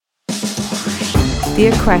The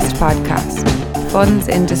Equest Podcast, Funds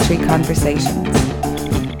Industry Conversations.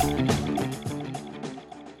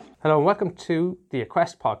 Hello and welcome to the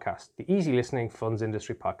Equest Podcast, the easy listening funds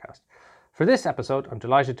industry podcast. For this episode, I'm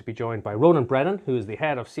delighted to be joined by Ronan Brennan, who is the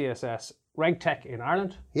head of CSS RegTech in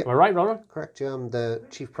Ireland. Yep. Am I right, Ronan? Correct, yeah. I'm the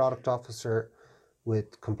Chief Product Officer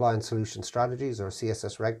with Compliance Solution Strategies, or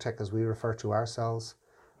CSS RegTech as we refer to ourselves,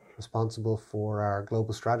 responsible for our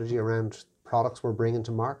global strategy around products we're bringing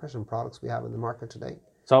to market and products we have in the market today.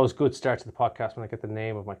 It's always a good start to the podcast when I get the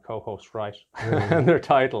name of my co-host right and their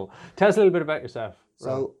title. Tell us a little bit about yourself.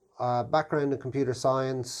 So, background in computer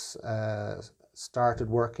science, started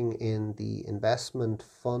working in the investment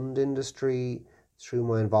fund industry through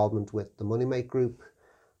my involvement with the Moneymake Group,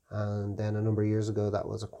 and then a number of years ago that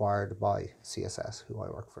was acquired by CSS, who I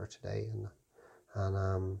work for today,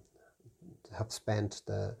 and have spent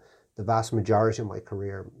the vast majority of my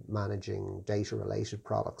career managing data related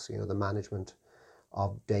products, you know, the management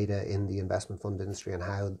of data in the investment fund industry and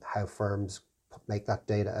how firms make that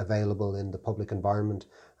data available in the public environment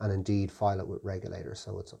and indeed file it with regulators.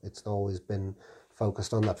 So it's always been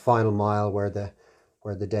focused on that final mile where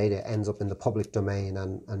the data ends up in the public domain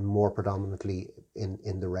and more predominantly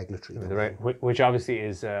in the regulatory domain. Which obviously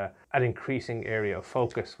is an increasing area of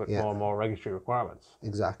focus with more and more regulatory requirements.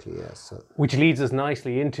 Exactly, yes. So, which leads us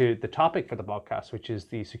nicely into the topic for the podcast, which is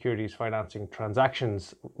the securities financing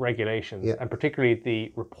transactions regulations, and particularly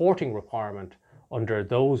the reporting requirement under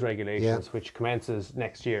those regulations, which commences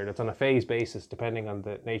next year. That's on a phase basis depending on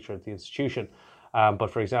the nature of the institution. But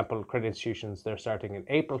for example, credit institutions, they're starting in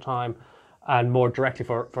April time. And more directly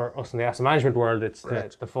for us in the asset management world, it's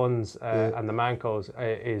the funds and the Mancos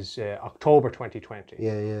is October 2020.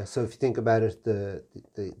 Yeah. So if you think about it, the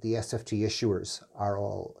SFT issuers are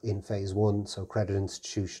all in phase one. So credit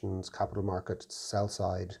institutions, capital markets, sell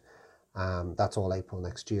side, that's all April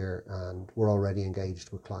next year. And we're already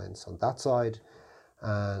engaged with clients on that side.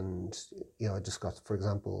 And, you know, I just got, for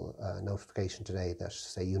example, a notification today that,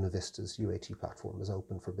 say, Univista's UAT platform is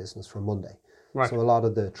open for business from Monday. Right. So a lot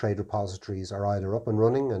of the trade repositories are either up and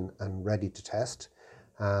running and ready to test,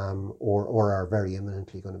 or are very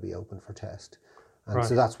imminently going to be open for test. And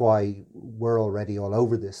so that's why we're already all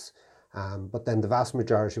over this. But then the vast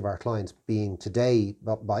majority of our clients, being today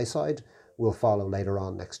buy side, will follow later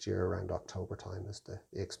on next year around October time as the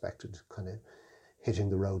expected kind of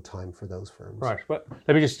hitting the road time for those firms. Right. But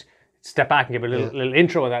let me just step back and give a little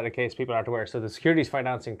intro on that in case people aren't aware. So the Securities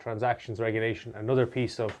Financing Transactions Regulation, another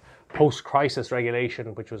piece of post-crisis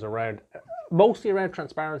regulation, which was mostly around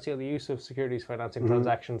transparency on the use of securities financing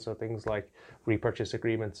transactions. So things like repurchase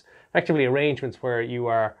agreements, effectively arrangements where you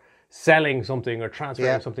are selling something or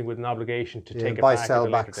transferring something with an obligation to take it buy, back. Sell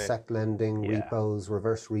back, sec lending, repos,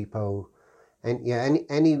 reverse repo, and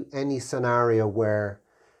any scenario where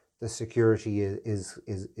the security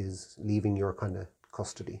is leaving your kind of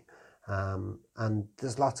custody. And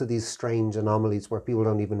there's lots of these strange anomalies where people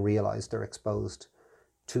don't even realize they're exposed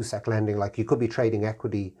to sec lending. Like you could be trading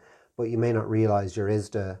equity, but you may not realize your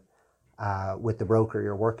ISDA with the broker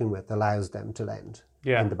you're working with allows them to lend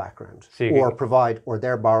in the background, or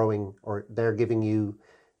they're borrowing, or they're giving you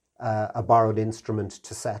a borrowed instrument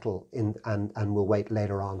to settle in, and will wait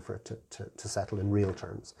later on for it to settle in real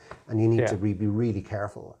terms. And you need to be really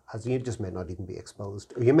careful, as you just may not even be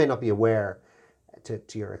exposed, or you may not be aware to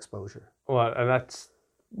your exposure. Well, and that's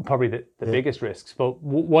probably the biggest risks. But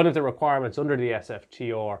one of the requirements under the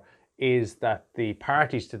SFTR is that the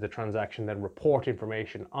parties to the transaction then report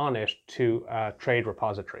information on it to a trade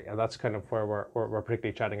repository. And that's kind of where we're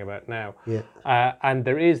particularly chatting about now. And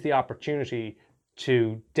there is the opportunity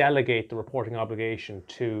to delegate the reporting obligation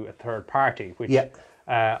to a third party, which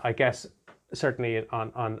I guess certainly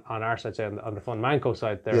on our side, say on the fund Manco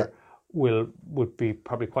side, there would be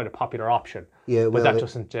probably quite a popular option. But that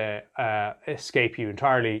doesn't escape you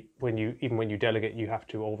entirely. When you delegate, you have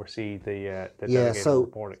to oversee the delegated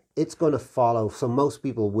reporting. It's going to follow. So most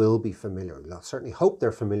people will be familiar. I certainly hope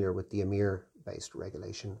they're familiar with the EMIR-based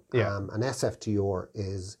regulation. An SFTR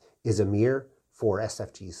is EMIR for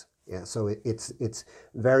SFTs. So it's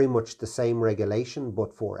very much the same regulation,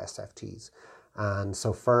 but for SFTs. And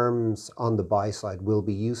so firms on the buy side will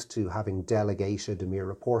be used to having delegated EMIR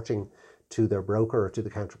reporting to their broker or to the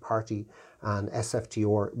counterparty, and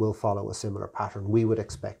SFTR will follow a similar pattern. We would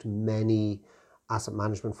expect many asset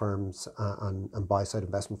management firms and buy side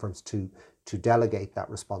investment firms to delegate that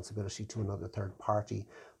responsibility to another third party.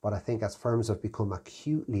 But I think as firms have become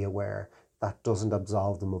acutely aware, that doesn't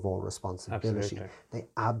absolve them of all responsibility. They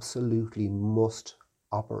absolutely must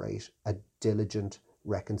operate a diligent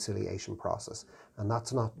reconciliation process. And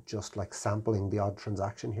that's not just like sampling the odd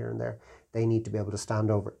transaction here and there. they need to be able to stand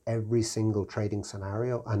over every single trading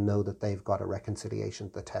scenario and know that they've got a reconciliation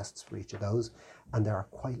that tests for each of those. And there are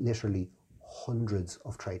quite literally hundreds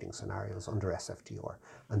of trading scenarios under SFTR.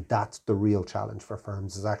 And that's the real challenge for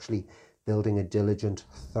firms, is actually building a diligent,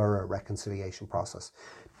 thorough reconciliation process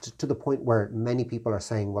to the point where many people are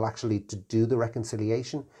saying, well, actually, to do the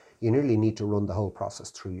reconciliation, you nearly need to run the whole process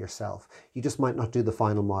through yourself. You just might not do the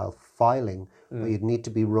final mile filing, but you'd need to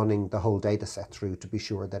be running the whole data set through to be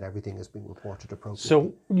sure that everything is being reported appropriately.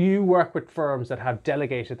 So you work with firms that have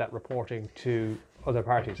delegated that reporting to other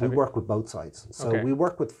parties? We work with both sides. So we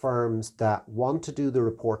work with firms that want to do the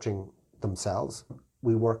reporting themselves.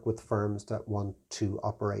 We work with firms that want to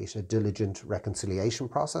operate a diligent reconciliation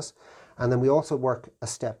process. And then we also work a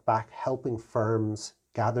step back, helping firms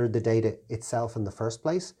gather the data itself in the first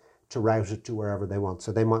place to route it to wherever they want.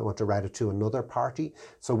 So they might want to route it to another party.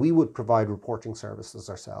 So we would provide reporting services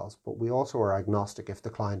ourselves, but we also are agnostic if the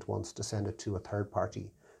client wants to send it to a third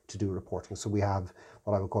party to do reporting. So we have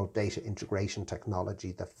what I would call data integration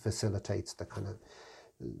technology that facilitates the kind of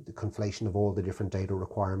the conflation of all the different data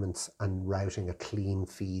requirements and routing a clean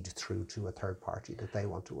feed through to a third party that they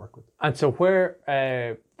want to work with. And so where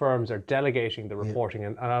firms are delegating the reporting,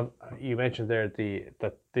 and you mentioned there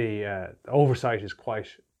that the oversight is quite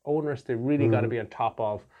onerous. They really got to be on top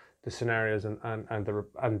of the scenarios and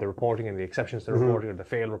the reporting and the exceptions to the reporting or the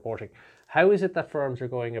fail reporting. How is it that firms are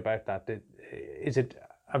going about that? Is it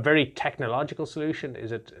a very technological solution?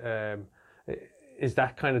 Is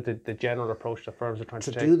that kind of the general approach that firms are trying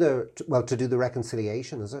to take? To do the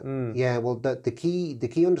reconciliation, is it? Yeah, well, the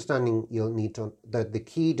key understanding you'll need to, the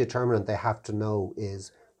key determinant they have to know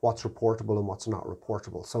is what's reportable and what's not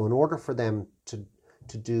reportable. So in order for them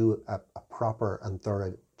to do a proper and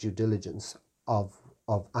thorough due diligence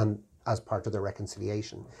and as part of their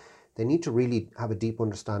reconciliation, they need to really have a deep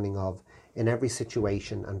understanding of, in every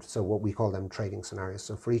situation, and so what we call them trading scenarios.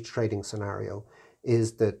 So for each trading scenario,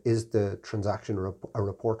 is the transaction a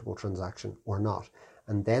reportable transaction or not?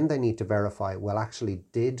 And then they need to verify, well, actually,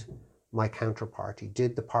 did my counterparty,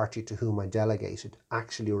 did the party to whom I delegated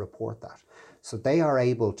actually report that? So they are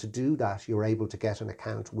able to do that. You're able to get an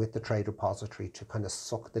account with the trade repository to kind of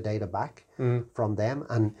suck the data back from them.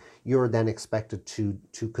 And you're then expected to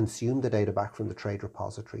consume the data back from the trade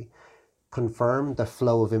repository, confirm the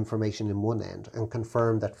flow of information in one end, and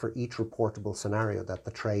confirm that for each reportable scenario that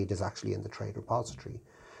the trade is actually in the trade repository.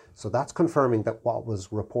 So that's confirming that what was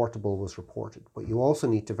reportable was reported. But you also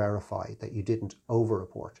need to verify that you didn't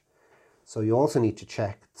over-report. So you also need to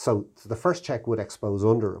check. So the first check would expose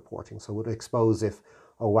under-reporting. So it would expose if,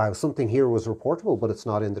 oh wow, something here was reportable, but it's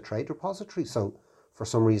not in the trade repository. So for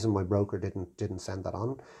some reason my broker didn't send that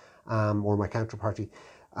on, or my counterparty.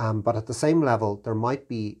 But at the same level, there might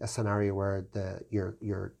be a scenario where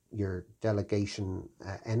your delegation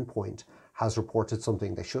endpoint has reported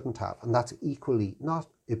something they shouldn't have, and that's equally not.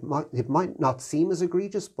 It might not seem as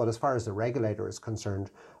egregious, but as far as the regulator is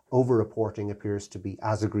concerned, over-reporting appears to be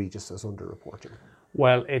as egregious as under-reporting.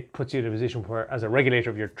 Well, it puts you in a position where, as a regulator,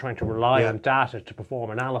 if you're trying to rely on data to perform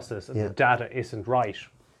analysis, and the data isn't right,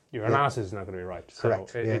 your analysis is not going to be right. Correct.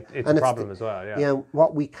 So it's a problem as well. Yeah.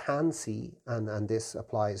 What we can see, and this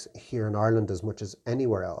applies here in Ireland as much as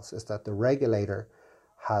anywhere else, is that the regulator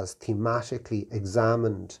has thematically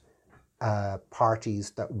examined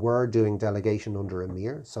parties that were doing delegation under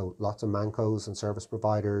EMIR. So lots of mancos and service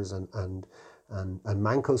providers and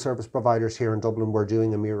manco service providers here in Dublin were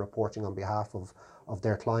doing EMIR reporting on behalf of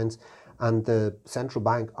their clients. And the central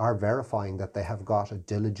bank are verifying that they have got a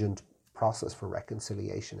diligent process for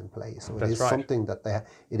reconciliation in place. So it is something that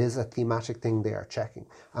it is a thematic thing they are checking.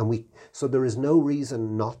 And so there is no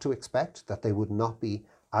reason not to expect that they would not be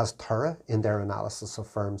as thorough in their analysis of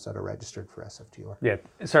firms that are registered for SFTR. Yeah,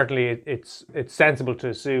 certainly it's sensible to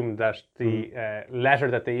assume that the letter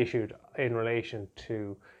that they issued in relation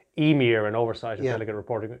to EMIR and oversight of delegate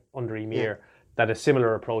reporting under EMIR, that a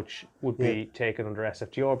similar approach would be taken under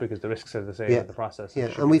SFTR because the risks are the same in the process.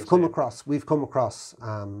 Yeah, and we've come across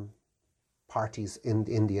parties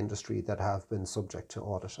in the industry that have been subject to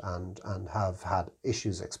audit and have had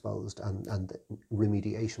issues exposed and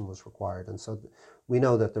remediation was required. And so we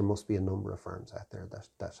know that there must be a number of firms out there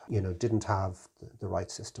that didn't have the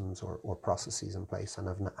right systems or processes in place and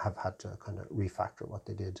have had to kind of refactor what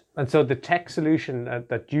they did. And so the tech solution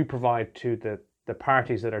that you provide to the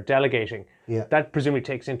parties that are delegating, that presumably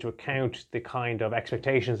takes into account the kind of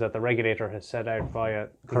expectations that the regulator has set out via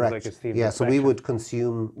things like its themes so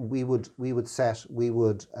inspection. we would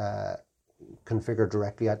configure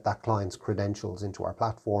directly at that client's credentials into our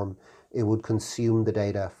platform. It would consume the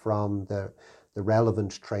data from the the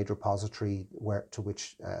relevant trade repository through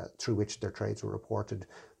which their trades were reported.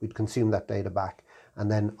 We'd consume that data back. And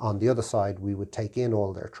then on the other side, we would take in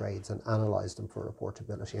all their trades and analyze them for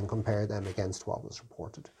reportability and compare them against what was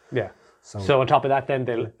reported. Yeah. So on top of that, then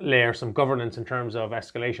they'll layer some governance in terms of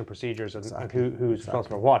escalation procedures and, who's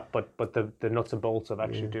responsible for what, but the nuts and bolts of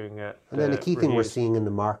actually doing it. And then the key thing we're seeing in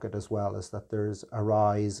the market as well is that there's a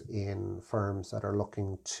rise in firms that are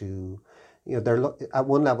looking to, at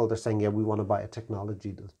one level they're saying, yeah, we want to buy a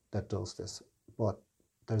technology that does this, but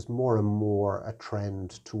there's more and more a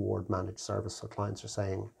trend toward managed service. So clients are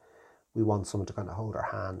saying, we want someone to kind of hold our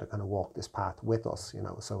hand and kind of walk this path with us,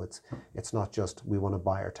 So it's not just we want to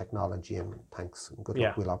buy our technology and thanks and good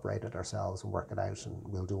luck, we'll operate it ourselves and work it out and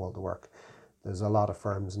we'll do all the work. There's a lot of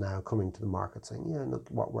firms now coming to the market saying, yeah, look,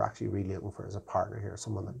 what we're actually really looking for is a partner here,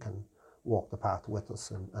 someone that can walk the path with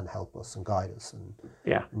us and help us and guide us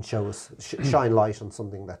and show us, shine light on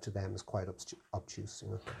something that to them is quite obtuse.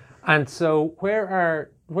 And so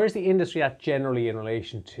where's the industry at generally in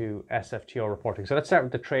relation to SFTO reporting? So let's start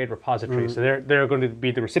with the trade repository. So they're going to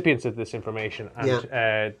be the recipients of this information,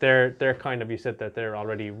 and they're kind of, you said that they're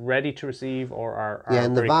already ready to receive or are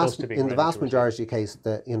very close to being ready. In the vast majority of cases,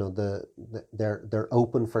 they're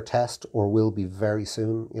open for test or will be very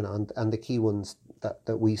soon. And the key ones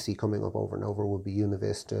that we see coming up over and over will be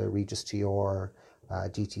Univista, Regis TR,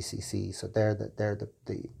 GTCC. So they're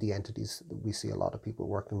the entities that we see a lot of people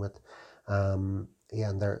working with.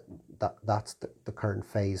 And that's the current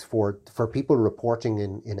phase for people reporting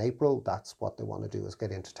in April. That's what they want to do, is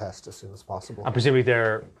get into test as soon as possible. And presumably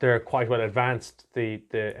they're quite well advanced, the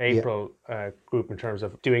April group, in terms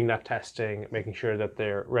of doing that testing, making sure that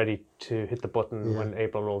they're ready to hit the button when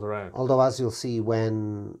April rolls around. Although, as you'll see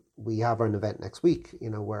when we have an event next week,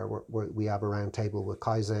 where we have a round table with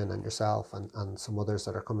Kaizen and yourself and some others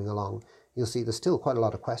that are coming along, you'll see there's still quite a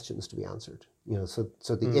lot of questions to be answered. So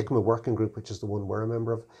the ICMA working group, which is the one we're a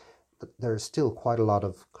member of, there's still quite a lot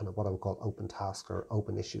of kind of what I would call open tasks or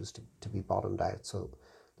open issues to be bottomed out. So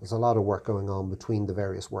there's a lot of work going on between the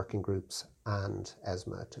various working groups and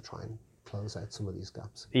ESMA to try and close out some of these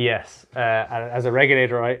gaps. Yes, as a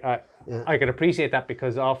regulator, I can appreciate that,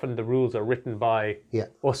 because often the rules are written by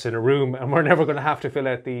us in a room, and we're never going to have to fill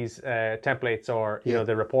out these templates or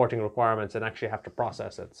the reporting requirements and actually have to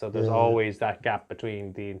process it. So there's always that gap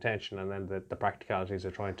between the intention and then the practicalities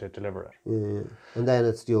of trying to deliver it. And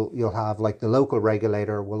then you'll have, like, the local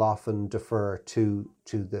regulator will often defer to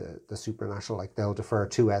the supranational, like they'll defer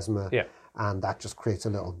to ESMA. And that just creates a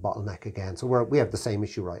little bottleneck again. So we have the same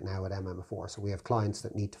issue right now at MM4. So we have clients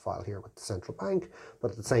that need to file here with the central bank,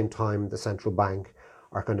 but at the same time, the central bank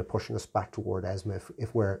are kind of pushing us back toward ESMA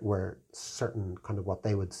if we're certain kind of what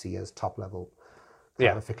they would see as top level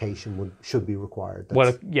clarification should be required.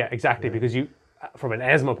 Exactly, because from an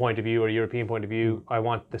ESMA point of view or European point of view, I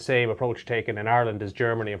want the same approach taken in Ireland as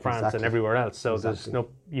Germany and France and everywhere else. So there's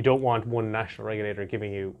you don't want one national regulator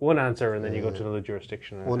giving you one answer and then you go to another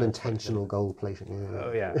jurisdiction. Unintentional gold plating.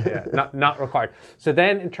 Not required. So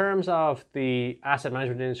then, in terms of the asset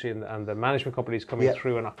management industry and the management companies coming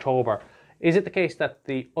through in October, is it the case that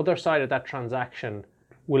the other side of that transaction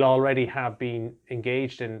will already have been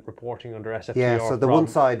engaged in reporting under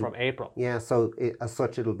SFTR from April? Yeah, so as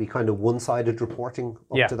such, it'll be kind of one-sided reporting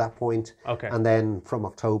up to that point. Okay. And then from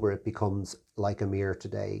October, it becomes like EMIR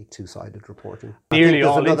today, two-sided reporting. Nearly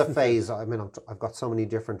there's another phase. I mean, I've got so many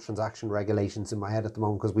different transaction regulations in my head at the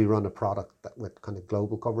moment because we run a product with kind of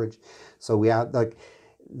global coverage. So we have, like,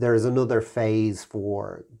 there's another phase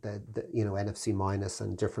for the NFC minus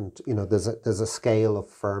and different, there's a scale of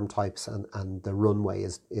firm types and the runway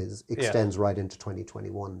extends right into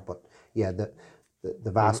 2021. But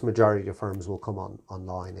the vast majority of firms will come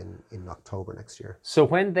online in October next year. So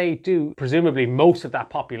when they do, presumably most of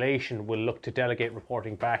that population will look to delegate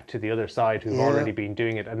reporting back to the other side who've already been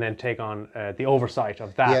doing it, and then take on the oversight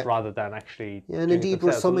of that rather than actually. Yeah, and indeed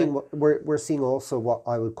we're seeing also what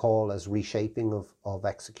I would call as reshaping of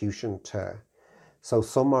execution so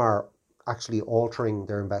some are actually altering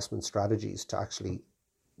their investment strategies to actually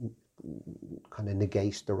kind of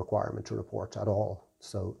negate the requirement to report at all.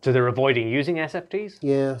 So they're avoiding using SFTs?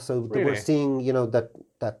 Yeah, so we're seeing,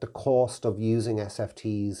 that the cost of using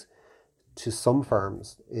SFTs to some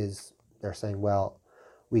firms is, they're saying, well,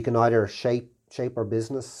 we can either shape our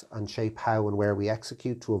business and shape how and where we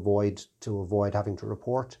execute to avoid having to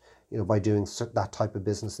report, by doing that type of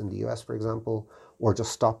business in the US, for example, or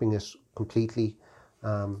just stopping it completely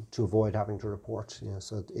to avoid having to report.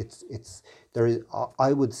 So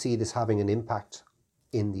I would see this having an impact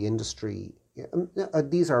in the industry.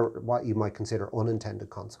 These are what you might consider unintended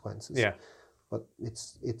consequences. Yeah. but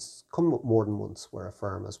it's come up more than once where a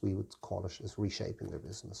firm, as we would call it, is reshaping their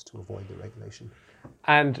business to avoid the regulation.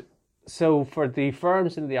 And so for the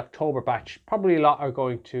firms in the October batch, probably a lot are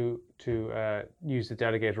going to use the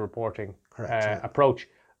delegated reporting approach.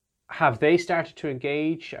 Have they started to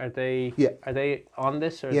engage? Are they on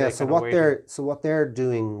this? Or are they so what they're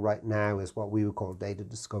doing right now is what we would call data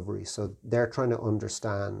discovery. So they're trying to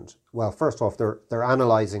understand. Well, first off, they're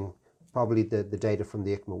analysing probably the data from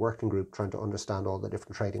the ICMA working group, trying to understand all the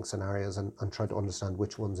different trading scenarios and trying to understand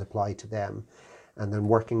which ones apply to them, and then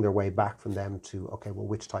working their way back from them to, okay, well,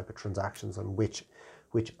 which type of transactions and which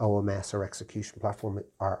OMS or execution platform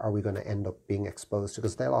are we going to end up being exposed to?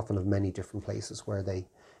 Because they'll often have many different places where they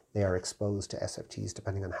are exposed to SFTs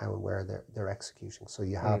depending on how and where they're executing. So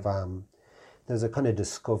you have there's a kind of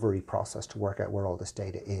discovery process to work out where all this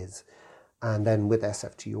data is. And then with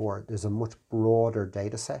SFTR, there's a much broader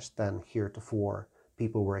data set than heretofore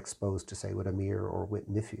people were exposed to, say, with EMIR or with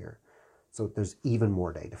MIFIR. So there's even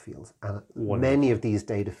more data fields. And many of these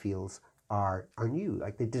data fields are new,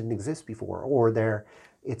 like they didn't exist before, or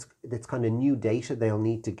it's kind of new data they'll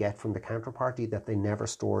need to get from the counterparty that they never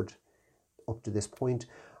stored up to this point.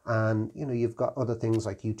 And you've got other things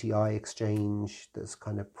like UTI exchange, there's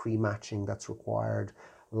kind of pre-matching that's required.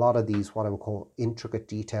 A lot of these, what I would call intricate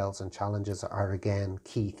details and challenges, are again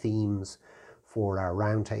key themes for our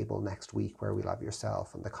roundtable next week, where we'll have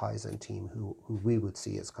yourself and the Kaizen team, who we would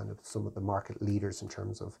see as kind of some of the market leaders in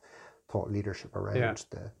terms of thought leadership around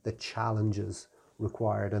the challenges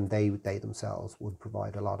required, and they themselves would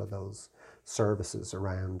provide a lot of those services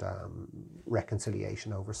around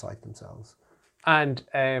reconciliation oversight themselves. And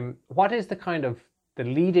what is the kind of the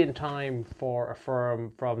lead-in time for a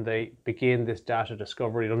firm from they begin this data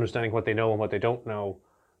discovery and understanding what they know and what they don't know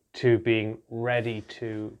to being ready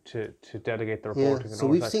to delegate the reporting? So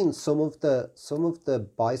we've seen some of the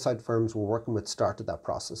buy-side firms we're working with started that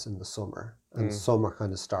process in the summer, and some are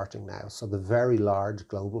kind of starting now. So the very large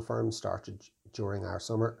global firms started during our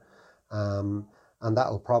summer, and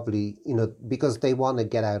that'll probably, because they want to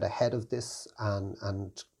get out ahead of this,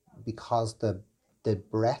 and because the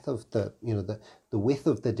breadth of the width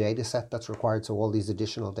of the data set that's required, so all these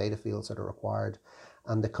additional data fields that are required,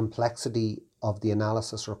 and the complexity of the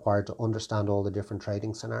analysis required to understand all the different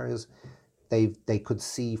trading scenarios, they could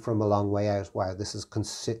see from a long way out, wow, this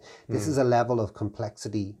is a level of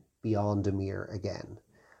complexity beyond EMIR again.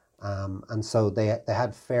 And so they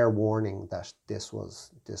had fair warning that this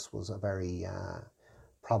was a very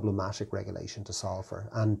problematic regulation to solve for.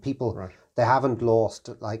 And people, they haven't lost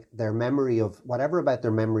their memory of whatever about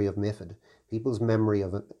their memory of MiFID. People's memory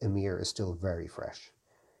of EMIR is still very fresh.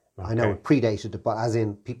 Okay. I know it predated it, but as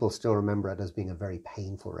in people still remember it as being a very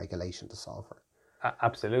painful regulation to solve for.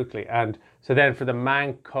 Absolutely. And so then for the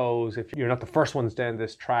Mancos, if you're not the first ones down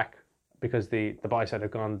this track, because the buy side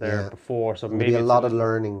have gone there before, so maybe a lot of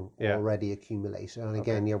learning already accumulated. And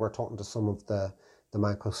again, we're talking to some of the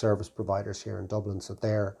Manco service providers here in Dublin, so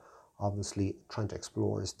they're obviously trying to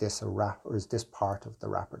explore, is this a wrap, or is this part of the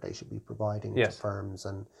wrapper they should be providing to firms,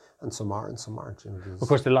 and some are and some aren't. Of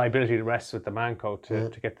course, the liability rests with the Manco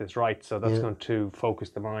to get this right, so that's going to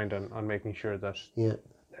focus the mind on making sure that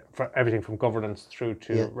for everything from governance through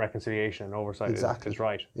to reconciliation and oversight is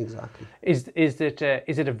right. Exactly. Is it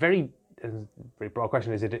a very broad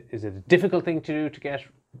question? Is it a difficult thing to do to get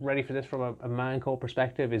ready for this from a Manco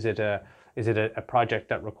perspective? Is it a project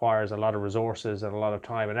that requires a lot of resources and a lot of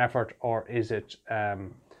time and effort, or is it a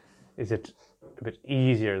bit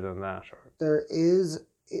easier than that? There is,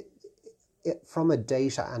 from a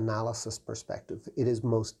data analysis perspective, it is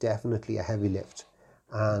most definitely a heavy lift,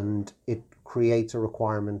 and it creates a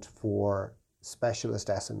requirement for specialist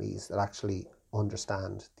SMEs that actually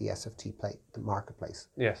understand the SFT the marketplace.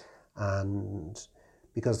 Yes. And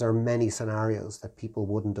because there are many scenarios that people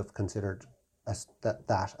wouldn't have considered as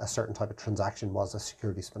that a certain type of transaction was a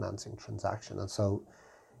securities financing transaction, and so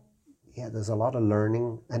there's a lot of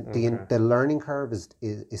learning, and the learning curve is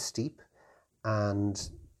steep, and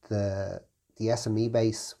the SME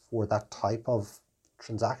base for that type of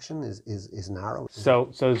transaction is narrow.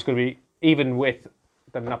 So there's going to be, even with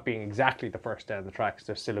them not being exactly the first down the tracks,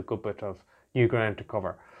 there's still a good bit of new ground to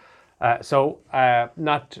cover. So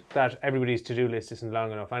not that everybody's to-do list isn't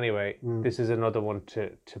long enough anyway. This is another one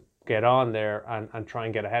to get on there and try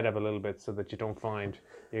and get ahead of a little bit, so that you don't find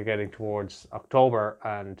you're getting towards October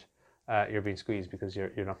and you're being squeezed because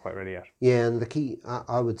you're not quite ready yet. Yeah, and the key,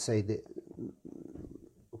 I would say, that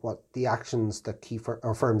what the actions that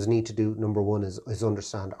our firms need to do, number one, is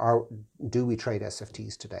understand, do we trade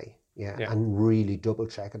SFTs today? And really double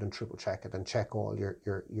check it and triple check it, and check all your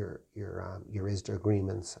ISDA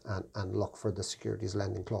agreements, and look for the securities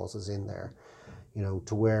lending clauses in there.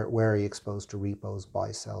 to where are you exposed to repos,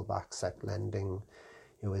 buy, sell, back, sec lending?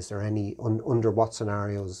 Is there any, under what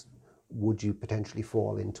scenarios would you potentially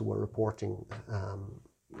fall into a reporting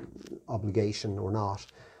obligation or not?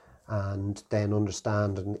 And then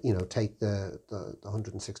understand and take the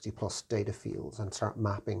 160 plus data fields and start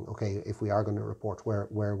mapping. Okay, if we are going to report, where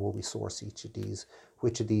will we source each of these?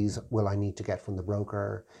 Which of these will I need to get from the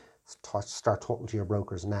broker? Start talking to your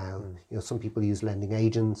brokers now. Some people use lending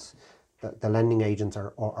agents. The lending agents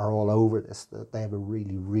are all over this. They have a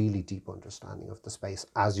really, really deep understanding of the space,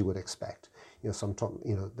 as you would expect. Sometimes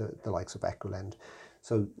the likes of Equilend.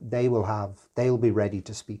 So they'll be ready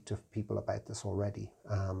to speak to people about this already.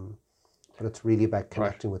 But it's really about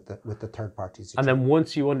connecting with the third parties. And then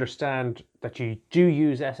once you understand that you do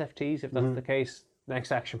use SFTs, if that's the case,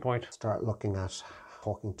 next action point. Start looking at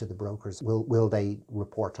talking to the brokers. Will they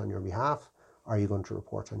report on your behalf? Are you going to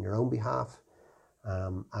report on your own behalf?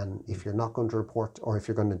 And if you're not going to report, or if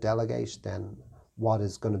you're going to delegate, then what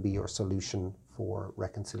is going to be your solution for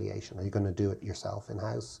reconciliation? Are you going to do it yourself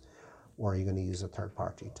in-house? Or are you going to use a third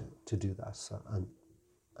party to do that? So,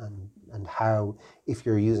 and how, if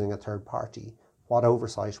you're using a third party, what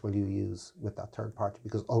oversight will you use with that third party?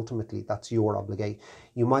 Because ultimately that's your obligation.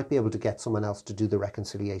 You might be able to get someone else to do the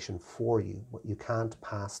reconciliation for you, but you can't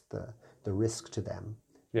pass the risk to them.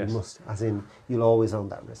 Yes. You must, as in, you'll always own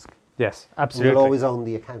that risk. Yes, absolutely. You'll always own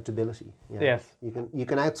the accountability. Yes. You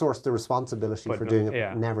can outsource the responsibility for doing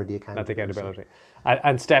it, never the accountability. Not the accountability.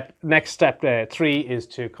 And next step 3 is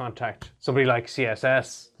to contact somebody like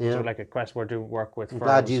CSS, so like a Quest. We're doing work with firms.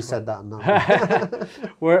 Glad you said that. And not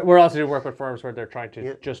we're also doing work with firms where they're trying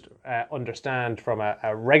to just understand from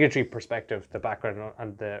a regulatory perspective the background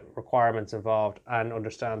and the requirements involved, and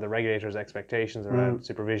understand the regulators' expectations around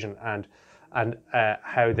supervision and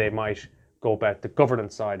how they might go about the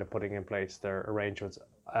governance side of putting in place their arrangements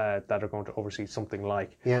that are going to oversee something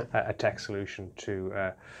like a tech solution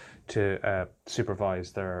to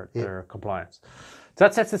supervise their compliance. So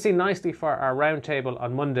that sets the scene nicely for our roundtable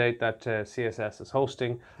on Monday that CSS is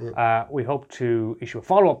hosting. We hope to issue a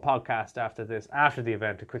follow-up podcast after the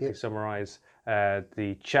event, to quickly summarise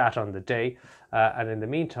the chat on the day. And in the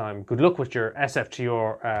meantime, good luck with your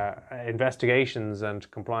SFTR investigations and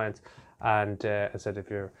compliance. And as I said, if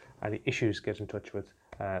you're any issues, get in touch with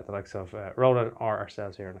the likes of Roland or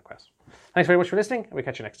ourselves here in Quest. Thanks very much for listening, and we'll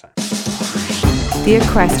catch you next time. The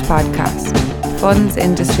Quest Podcast, Funds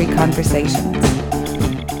Industry Conversations.